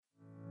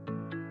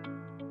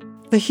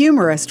The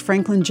humorist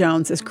Franklin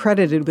Jones is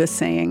credited with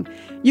saying,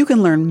 "You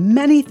can learn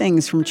many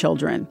things from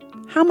children.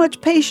 How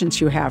much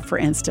patience you have, for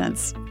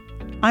instance."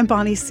 I'm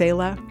Bonnie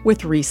Sala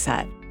with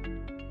Reset.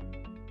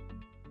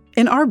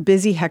 In our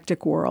busy,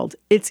 hectic world,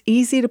 it's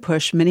easy to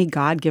push many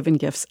God-given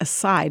gifts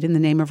aside in the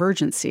name of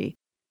urgency.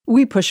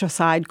 We push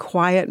aside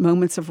quiet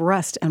moments of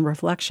rest and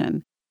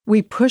reflection.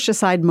 We push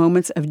aside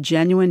moments of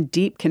genuine,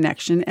 deep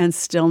connection and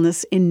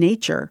stillness in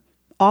nature,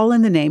 all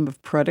in the name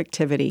of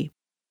productivity.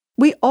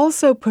 We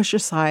also push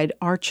aside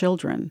our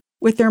children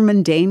with their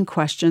mundane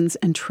questions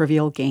and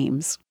trivial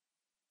games.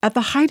 At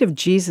the height of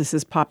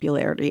Jesus'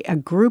 popularity, a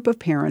group of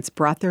parents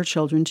brought their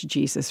children to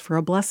Jesus for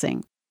a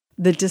blessing.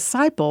 The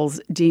disciples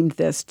deemed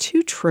this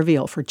too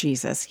trivial for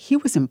Jesus. He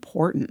was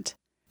important.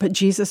 But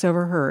Jesus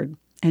overheard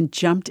and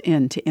jumped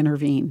in to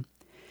intervene.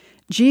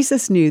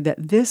 Jesus knew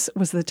that this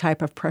was the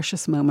type of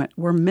precious moment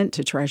we're meant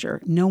to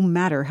treasure, no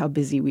matter how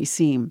busy we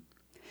seem.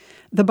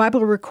 The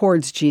Bible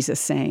records Jesus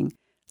saying,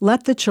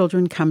 "Let the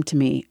children come to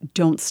me,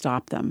 don't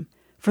stop them,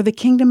 for the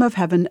kingdom of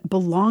heaven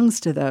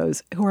belongs to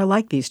those who are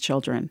like these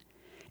children."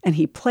 And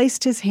he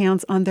placed his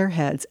hands on their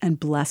heads and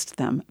blessed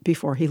them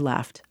before he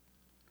left.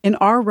 In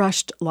our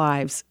rushed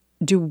lives,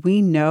 do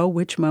we know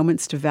which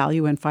moments to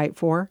value and fight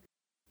for?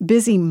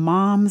 Busy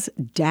moms,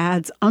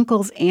 dads,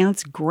 uncles,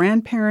 aunts,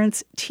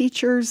 grandparents,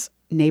 teachers,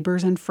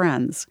 neighbors, and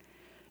friends.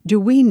 Do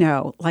we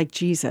know, like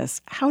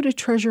Jesus, how to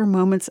treasure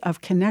moments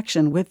of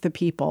connection with the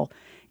people,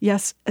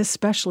 yes,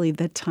 especially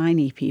the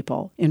tiny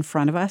people in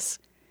front of us?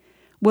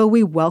 Will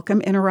we welcome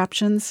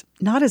interruptions,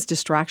 not as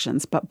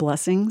distractions, but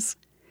blessings?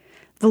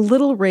 The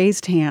little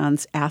raised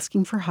hands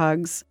asking for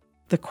hugs,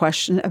 the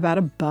question about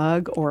a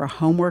bug or a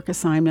homework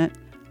assignment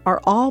are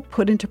all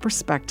put into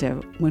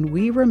perspective when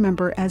we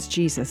remember, as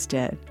Jesus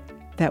did,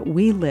 that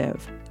we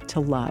live to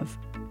love.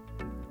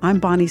 I'm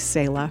Bonnie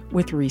Sala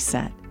with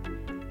Reset.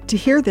 To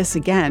hear this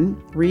again,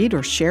 read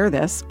or share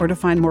this, or to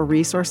find more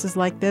resources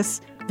like this,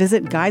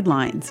 visit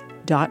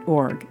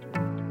guidelines.org.